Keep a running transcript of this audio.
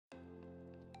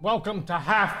Welcome to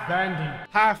Half Bandi.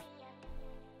 Half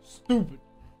stupid.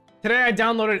 Today I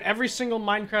downloaded every single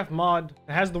Minecraft mod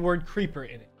that has the word creeper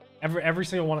in it. Every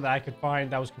single one that I could find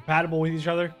that was compatible with each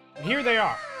other. And here they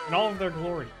are, in all of their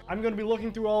glory. I'm going to be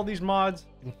looking through all these mods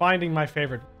and finding my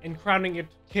favorite and crowning it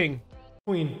king,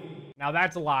 queen. Now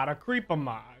that's a lot of creeper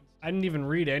mods. I didn't even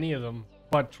read any of them,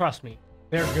 but trust me,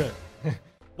 they're good.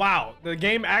 Wow, the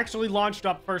game actually launched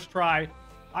up first try.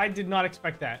 I did not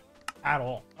expect that at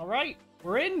all. All right,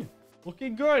 we're in.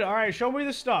 Looking good. All right, show me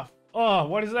the stuff. Oh,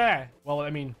 what is that? Well, I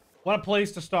mean, what a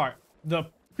place to start. The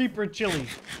creeper chilies.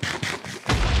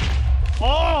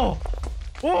 Oh!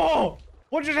 Whoa!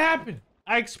 What just happened?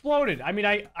 I exploded. I mean,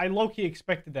 I low-key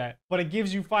expected that, but it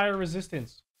gives you fire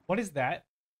resistance. What is that?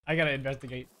 I gotta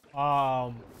investigate.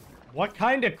 What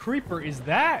kind of creeper is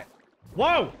that?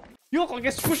 Whoa! You look like a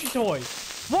squishy toy.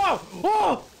 Whoa!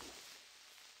 Whoa!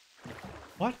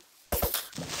 What?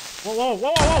 Whoa, whoa,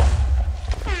 whoa, whoa!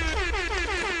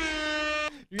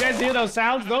 You guys hear those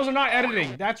sounds? Those are not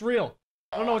editing. That's real.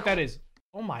 I don't know what that is.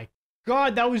 Oh my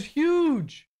god, that was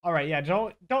huge! Alright, yeah,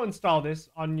 don't install this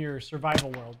on your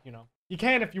survival world, you know. You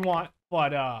can if you want,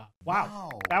 but,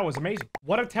 wow. That was amazing.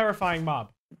 What a terrifying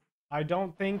mob. I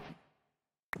don't think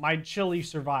my chili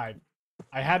survived.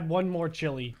 I had one more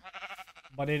chili,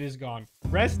 but it is gone.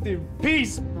 Rest in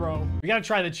peace, bro. We gotta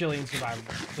try the chili in survival.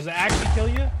 Does it actually kill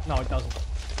you? No, it doesn't.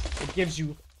 It gives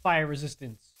you fire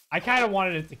resistance. I kind of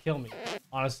wanted it to kill me,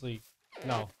 honestly.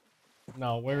 No.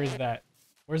 No, where is that?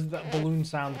 Where's the balloon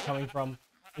sound coming from?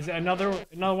 Is it another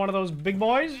one of those big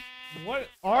boys? What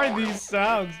are these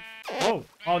sounds? Oh,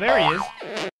 oh, there he is.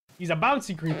 He's a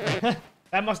bouncy creeper.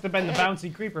 That must have been the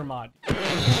bouncy creeper mod.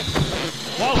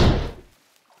 Whoa!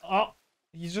 Oh,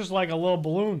 he's just like a little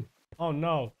balloon. Oh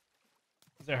no.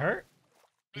 Does it hurt?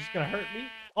 Is this gonna hurt me?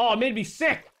 Oh, it made me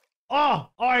sick. Oh,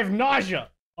 I have nausea.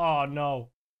 Oh no.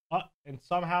 And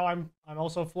somehow I'm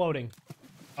also floating.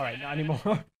 All right, not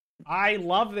anymore. I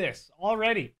love this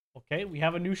already. Okay, we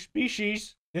have a new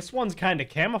species. This one's kind of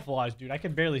camouflaged, dude. I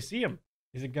can barely see him.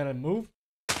 Is it gonna move?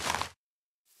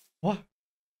 What?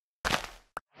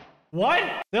 What?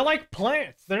 They're like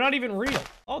plants. They're not even real.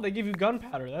 Oh, they give you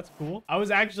gunpowder. That's cool. I was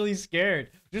actually scared.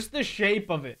 Just the shape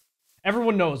of it.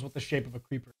 Everyone knows what the shape of a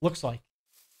creeper looks like.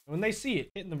 When they see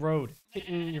it, hitting the road,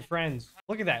 hitting your friends.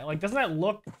 Look at that. Like, doesn't that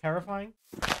look terrifying?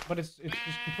 But it's just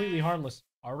completely harmless.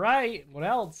 All right, what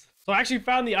else? So I actually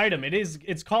found the item.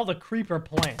 It's called a creeper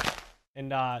plant.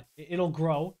 And it'll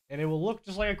grow, and it will look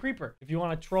just like a creeper. If you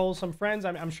want to troll some friends,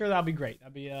 I'm sure that'll be great.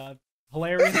 That'll be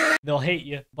hilarious. They'll hate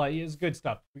you, but it's good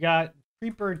stuff. We got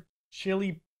creeper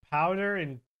chili powder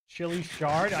and chili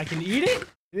shard. I can eat it?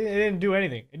 It didn't do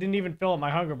anything. It didn't even fill up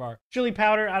my hunger bar. Chili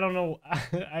powder, I don't know. I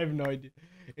have no idea.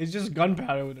 It's just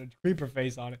gunpowder with a creeper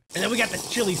face on it. And then we got the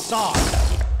chili sauce.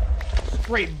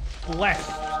 Straight blessed.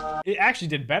 It actually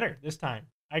did better this time.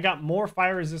 I got more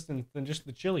fire resistance than just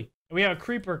the chili. And we have a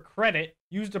creeper credit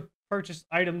used to purchase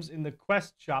items in the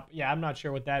quest shop. Yeah, I'm not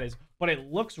sure what that is, but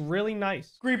it looks really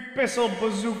nice. Creepissel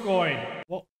bazookoid.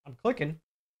 Well, I'm clicking.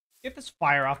 Get this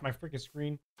fire off my freaking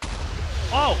screen.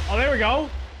 Oh, there we go.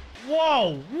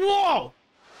 Whoa, whoa.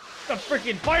 The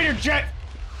freaking fighter jet.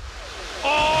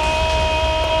 Oh,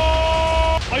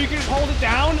 you can just hold it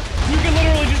down? You can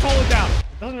literally just hold it down.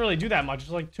 It doesn't really do that much. It's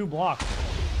like 2 blocks.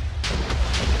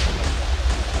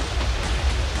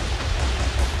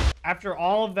 After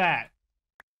all of that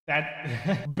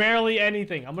barely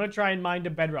anything. I'm gonna try and mine to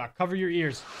bedrock. Cover your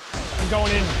ears. I'm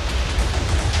going in.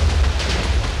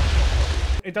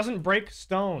 It doesn't break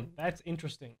stone. That's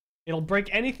interesting. It'll break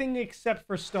anything except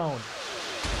for stone.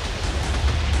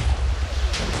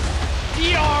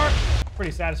 ER!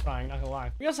 Pretty satisfying, not gonna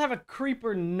lie. We also have a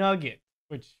creeper nugget,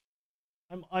 which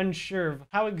I'm unsure of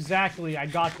how exactly I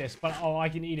got this, but oh, I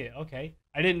can eat it. Okay.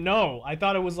 I didn't know. I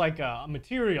thought it was like a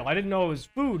material. I didn't know it was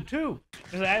food, too.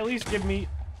 Does it at least give me...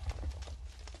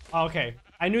 Oh, okay.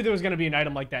 I knew there was going to be an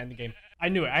item like that in the game. I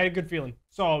knew it. I had a good feeling.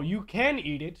 So, you can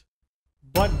eat it,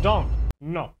 but don't.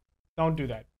 No. Don't do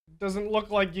that. It doesn't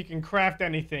look like you can craft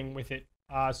anything with it.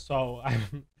 How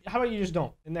about you just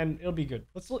don't? And then it'll be good.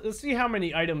 Let's see how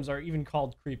many items are even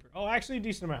called creeper. Oh, actually a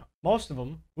decent amount. Most of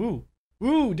them. Ooh.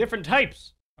 Ooh, different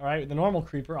types. All right, the normal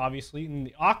creeper, obviously, and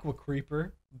the aqua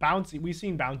creeper, bouncy. We've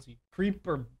seen bouncy.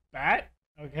 Creeper bat,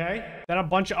 okay. Then a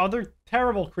bunch of other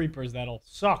terrible creepers that'll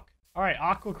suck. All right,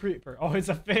 aqua creeper. Oh, it's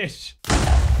a fish.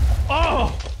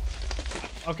 Oh!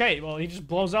 Okay, well, he just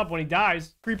blows up when he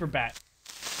dies. Creeper bat.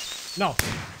 No.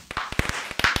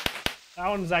 That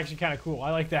one's actually kind of cool.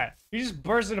 I like that. He just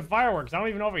bursts into fireworks. I don't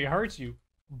even know if he hurts you.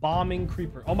 Bombing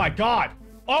creeper. Oh my god.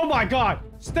 Oh my god.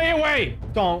 Stay away.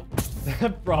 Don't.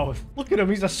 Bro, look at him.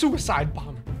 He's a suicide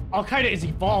bomber. Al-Qaeda is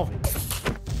evolving.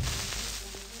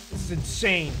 That's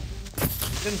insane.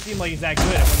 Doesn't seem like he's that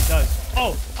good at what he does.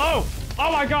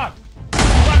 Oh my god! He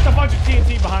left a bunch of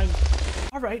TNT behind.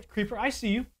 All right, Creeper, I see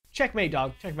you. Checkmate,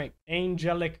 dog. Checkmate.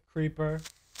 Angelic Creeper.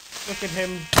 Look at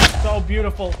him. So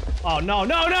beautiful. Oh, no.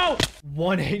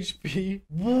 1 HP.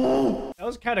 Whoa. That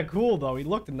was kind of cool, though. He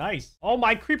looked nice. Oh,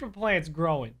 my Creeper plant's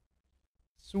growing.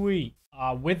 Sweet.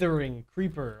 Withering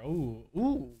Creeper. Ooh.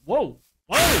 Whoa.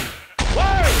 Oh,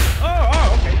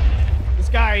 okay. This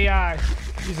guy,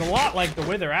 he's a lot like the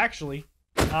Wither, actually.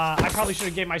 I probably should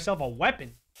have gave myself a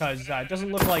weapon, because it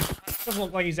doesn't look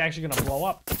like he's actually gonna blow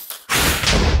up.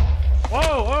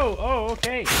 Whoa,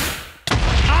 okay.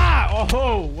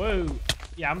 Whoa.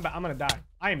 Yeah, I'm gonna die.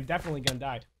 I am definitely gonna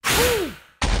die. Woo!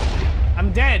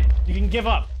 I'm dead. You can give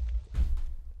up.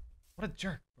 What a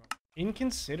jerk, bro.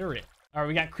 Inconsiderate. All right,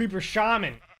 we got Creeper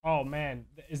Shaman. Oh, man.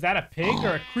 Is that a pig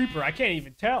or a creeper? I can't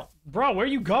even tell. Bro, where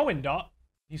you going, dog?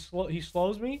 He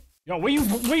slows me? Yo, where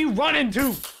you running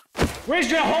to?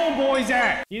 Where's your homeboys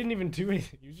at? He didn't even do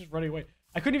anything. He was just running away.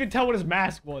 I couldn't even tell what his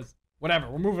mask was. Whatever,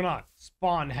 we're moving on.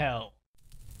 Spawn hell.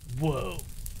 Whoa.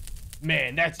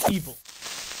 Man, that's evil.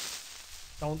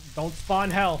 Don't spawn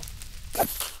hell.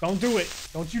 Don't do it.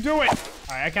 Don't you do it. All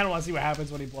right, I kind of want to see what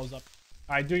happens when he blows up.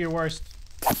 All right, do your worst.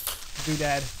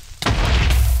 Doodad.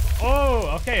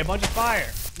 Oh, okay, a bunch of fire.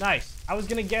 Nice. I was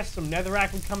gonna guess some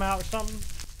netherrack would come out or something.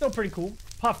 Still pretty cool.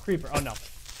 Puff Creeper. Oh, no.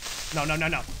 No.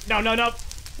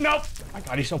 Nope. My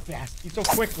god, he's so fast. He's so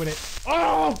quick with it.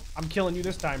 Oh! I'm killing you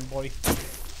this time, boy.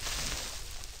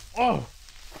 Oh.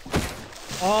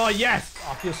 Oh, yes.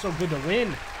 Oh, it feels so good to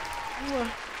win.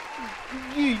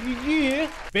 Yeah.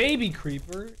 Baby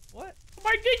Creeper. What? Oh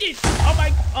my goodness. Oh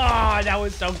my. Oh, that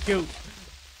was so cute.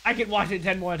 I could watch it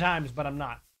 10 more times, but I'm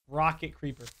not. Rocket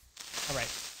Creeper. All right.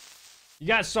 You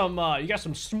got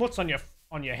some smuts on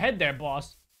your head there,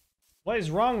 boss. What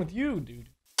is wrong with you, dude?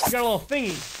 You got a little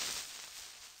thingy.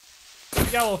 You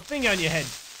got a little thing on your head.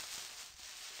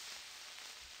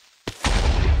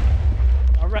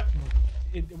 All right.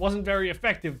 It wasn't very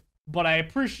effective, but I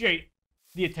appreciate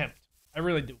the attempt. I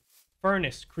really do.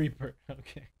 Furnace Creeper.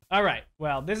 Okay. All right.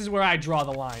 Well, this is where I draw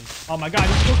the line. Oh my god,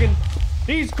 he's cooking.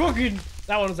 He's cooking.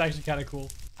 That one was actually kind of cool.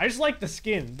 I just like the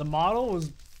skin. The model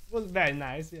was very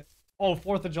nice. Yeah. Oh,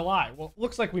 4th of July. Well,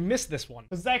 looks like we missed this one.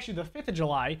 This is actually the 5th of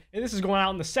July, and this is going out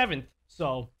on the 7th.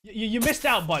 So, you missed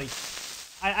out, buddy.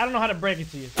 I don't know how to break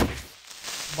it to you.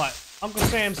 But Uncle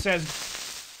Sam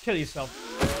says, kill yourself.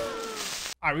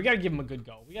 Alright, we gotta give him a good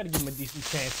go. We gotta give him a decent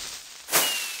chance.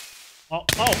 Oh,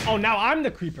 now I'm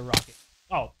the Creeper Rocket.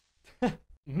 Oh.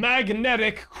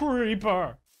 Magnetic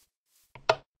Creeper.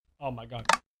 Oh my god.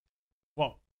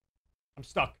 Whoa. I'm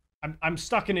stuck. I'm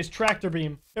stuck in his tractor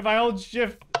beam. If I hold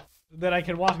shift, then I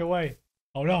can walk away.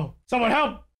 Oh no. Someone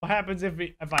help! What happens if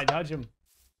I dodge him?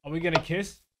 Are we gonna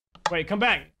kiss? Wait, come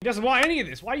back. He doesn't want any of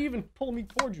this. Why are you even pulling me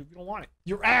towards you if you don't want it?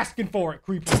 You're asking for it,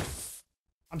 Creeper.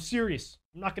 I'm serious.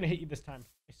 I'm not gonna hit you this time.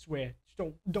 I swear.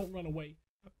 Just don't run away.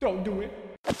 Don't do it.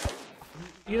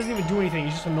 He doesn't even do anything.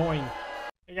 He's just annoying.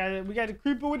 We got the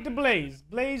Creeper with the Blaze.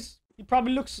 Blaze, he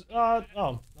probably looks,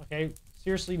 oh, okay.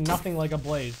 Seriously, nothing like a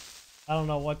Blaze. I don't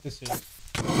know what this is.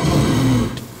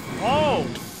 Oh,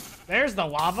 there's the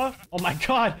lava. Oh my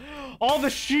god. All the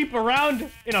sheep around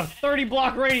in a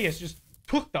 30-block radius just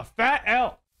took the fat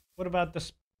L. What about the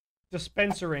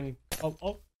dispensering?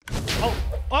 Oh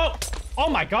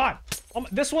my god. Oh,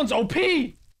 this one's OP.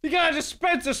 He got a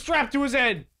dispenser strapped to his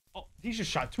head. Oh, he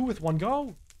just shot 2 with 1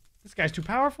 go. This guy's too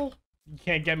powerful. You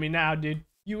can't get me now, dude.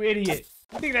 You idiot.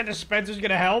 You think that dispenser's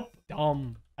gonna help?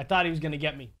 Dumb. I thought he was gonna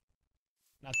get me.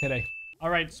 Not today.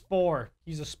 Alright, Spore.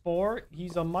 He's a spore.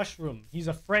 He's a mushroom. He's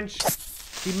a French.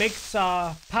 He makes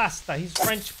pasta. He's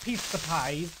French pizza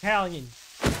pie. He's Italian.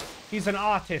 He's an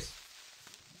artist.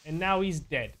 And now he's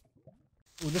dead.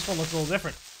 Ooh, this one looks a little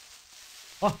different.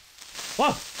 Oh.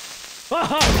 Whoa. Whoa.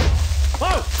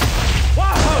 Whoa.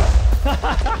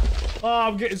 Whoa. Oh,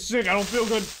 I'm getting sick. I don't feel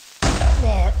good.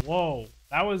 Whoa.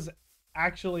 That was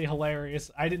actually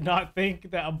hilarious. I did not think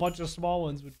that a bunch of small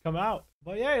ones would come out.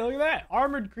 But yeah, look at that.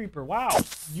 Armored Creeper. Wow.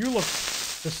 You look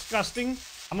disgusting.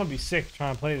 I'm gonna be sick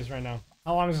trying to play this right now.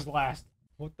 How long does this last?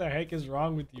 What the heck is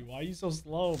wrong with you? Why are you so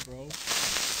slow, bro?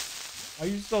 Why are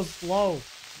you so slow?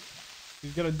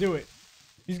 He's gonna do it.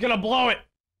 He's gonna blow it.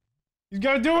 He's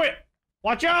gonna do it.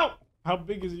 Watch out. How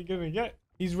big is he gonna get?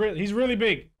 He's really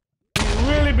big. He's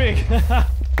really big.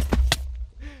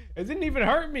 It didn't even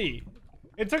hurt me.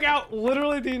 It took out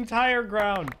literally the entire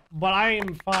ground, but I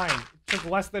am fine. It took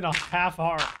less than a half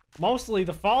heart. Mostly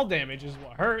the fall damage is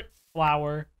what hurt.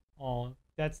 Flower. Oh,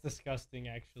 that's disgusting,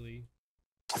 actually.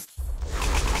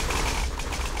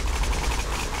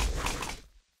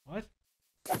 What?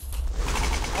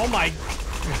 Oh my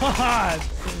god.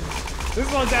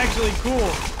 This one's actually cool.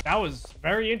 That was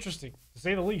very interesting, to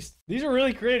say the least. These are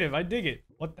really creative. I dig it.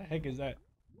 What the heck is that?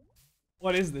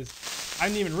 What is this? I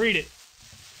didn't even read it.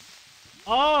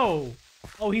 Oh.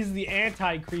 Oh, he's the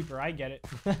anti-creeper. I get it.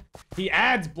 He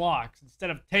adds blocks instead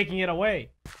of taking it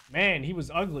away. Man, he was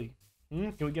ugly.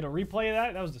 Can we get a replay of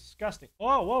that? That was disgusting.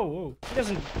 Whoa, whoa, whoa. He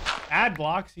doesn't add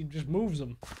blocks. He just moves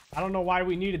them. I don't know why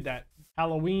we needed that.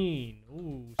 Halloween.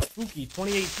 Ooh, spooky.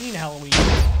 2018 Halloween.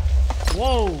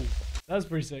 Whoa. That was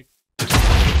pretty sick.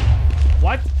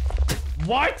 What?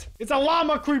 What? It's a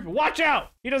llama creeper. Watch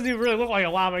out. He doesn't even really look like a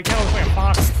llama. He kind of looks like a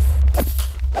fox.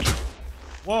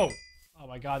 Whoa. Oh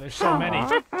my god, there's so many.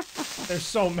 There's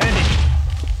so many.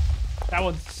 That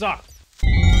one sucked.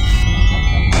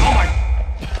 Oh my...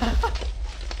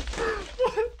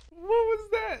 What was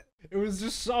that? It was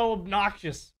just so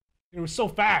obnoxious. It was so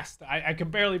fast. I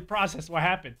could barely process what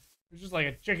happened. It was just like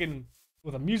a chicken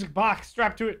with a music box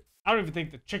strapped to it. I don't even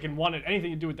think the chicken wanted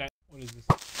anything to do with that. What is this?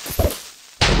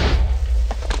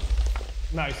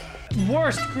 Nice.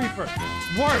 Worst creeper.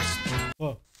 Worst.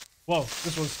 Whoa. Whoa.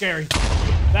 This one's scary.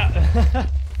 That.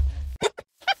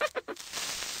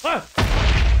 Ah!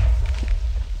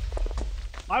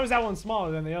 Why was that one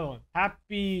smaller than the other one?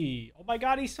 Happy. Oh my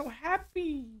god, he's so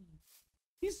happy.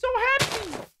 He's so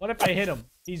happy. What if I hit him?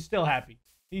 He's still happy.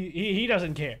 He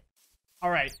doesn't care. All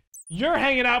right. You're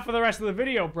hanging out for the rest of the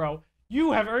video, bro.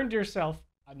 You have earned yourself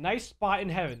a nice spot in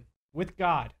heaven with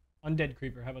God. Undead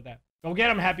creeper. How about that? Go get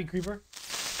him, happy creeper.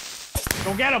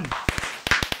 Go get him.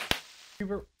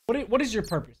 Creeper. What is your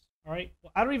purpose? All right.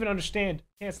 Well, I don't even understand.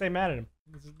 Can't stay mad at him.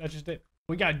 That's just it.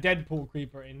 We got Deadpool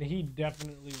creeper, and he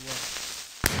definitely will.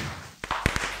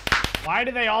 Why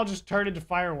do they all just turn into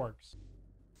fireworks?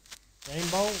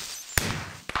 Rainbow.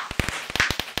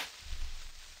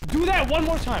 Do that one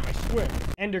more time, I swear.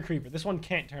 Ender creeper. This one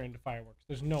can't turn into fireworks.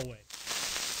 There's no way.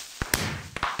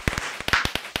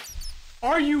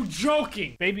 Are you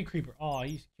joking? Baby creeper. Oh,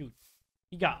 he's cute.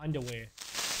 He got underwear.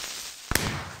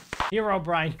 Hero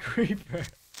Brian creeper.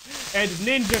 And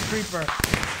ninja creeper.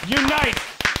 Unite!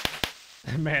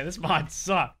 Man, this mod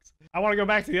sucks. I want to go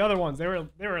back to the other ones. They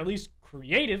were at least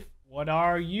creative. What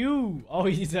are you? Oh,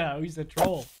 he's a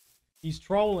troll. He's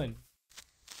trolling.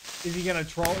 Is he gonna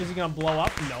troll? Is he gonna blow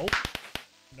up? Nope.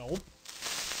 Nope.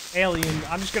 Alien.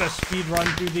 I'm just gonna speed run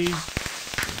through these.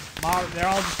 They're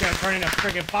all just gonna turn into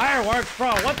freaking fireworks, bro.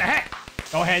 What the heck?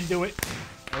 Go ahead, do it.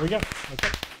 There we go. Okay.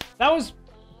 That was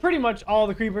pretty much all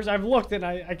the creepers. I've looked and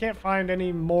I can't find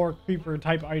any more creeper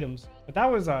type items. But that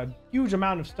was a huge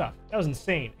amount of stuff. That was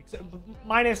insane. Except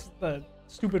minus the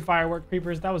stupid firework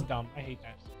creepers. That was dumb. I hate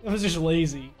that. It was just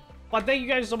lazy. But thank you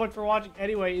guys so much for watching.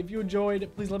 Anyway, if you enjoyed,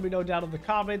 please let me know down in the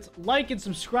comments. Like and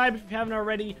subscribe if you haven't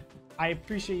already. I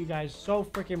appreciate you guys so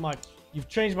freaking much. You've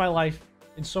changed my life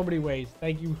in so many ways.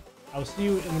 Thank you. I will see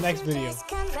you in the next video.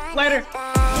 Later.